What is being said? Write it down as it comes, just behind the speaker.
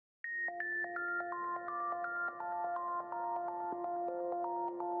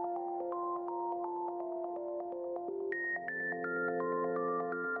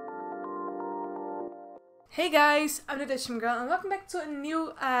Hey guys, I'm the DutchSimGirl and welcome back to a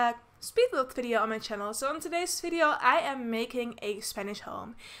new speed build video on my channel. So in today's video I am making a Spanish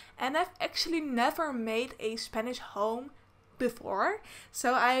home, and I've actually never made a Spanish home before.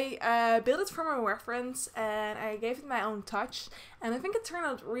 So I built it from a reference and I gave it my own touch, and I think it turned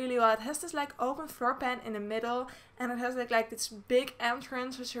out really well. It has this like open floor pan in the middle, and it has like this big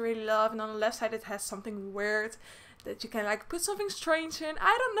entrance which I really love, and on the left side it has something weird that you can like put something strange in.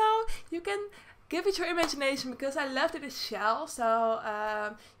 I don't know, you can give it your imagination because I left it a shell, so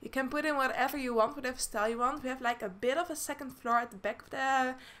you can put in whatever you want, whatever style you want. We have like a bit of a second floor at the back of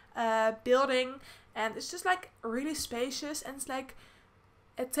the building, and it's just like really spacious, and it's like,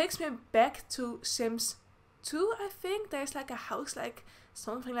 it takes me back to Sims 2, I think. There's like a house like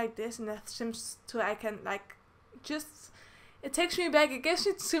something like this in the Sims 2. I can like just, it takes me back, it gives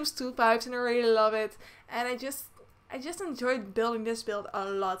me Sims 2 vibes, and I really love it. And I just enjoyed building this build a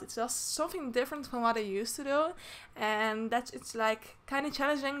lot. It's just something different from what I used to do, and it's like kind of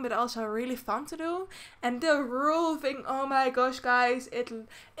challenging but also really fun to do. And the roofing, oh my gosh guys, it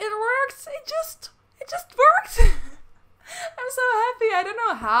works. It just worked. I'm so happy. I don't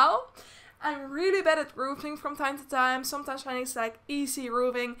know how. I'm really bad at roofing from time to time. Sometimes when it's like easy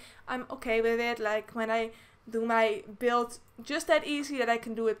roofing, I'm okay with it. Like when I do my build just that easy that I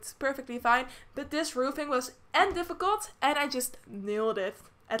can do it perfectly fine. But this roofing was difficult, and I just nailed it.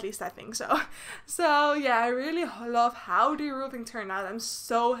 At least I think so. So yeah, I really love how the roofing turned out. I'm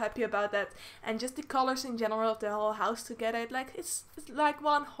so happy about that. And just the colors in general of the whole house together. It's like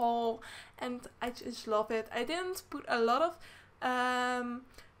one whole, and I just love it. I didn't put a lot of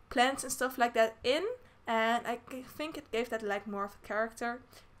plants and stuff like that in, and I think it gave that like more of a character.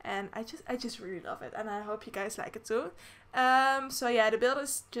 And I just really love it, and I hope you guys like it too. So yeah, the build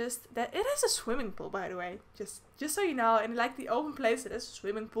is just that it has a swimming pool, by the way, just so you know. And like the open place, it is a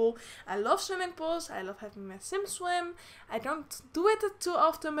swimming pool. I love swimming pools. I love having my sim swim. I don't do it too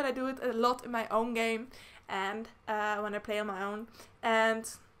often, but I do it a lot in my own game, and when I play on my own. And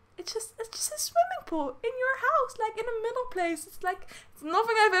it's just a swimming pool in your house, like in a middle place. It's like, it's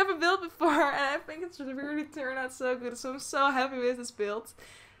nothing I've ever built before, and I think it's really turned out so good. So I'm so happy with this build.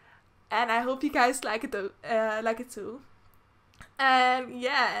 And I hope you guys like it too. And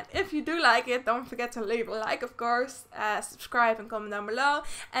yeah, if you do like it, don't forget to leave a like, of course. Subscribe and comment down below.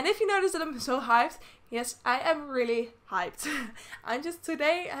 And if you notice that I'm so hyped, yes, I am really hyped.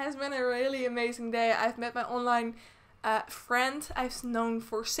 Today has been a really amazing day. I've met my online friend I've known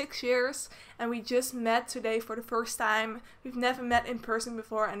for 6 years, and we just met today for the first time. We've never met in person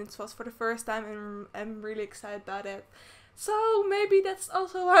before, and it was for the first time, and I'm really excited about it. So maybe that's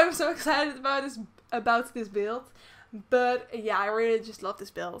also why I'm so excited about this build. But yeah, I really just love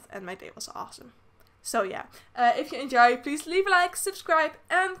this build, and my day was awesome. So yeah, if you enjoy, please leave a like, subscribe,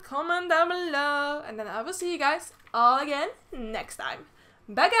 and comment down below. And then I will see you guys all again next time.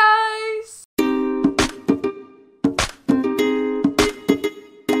 Bye guys!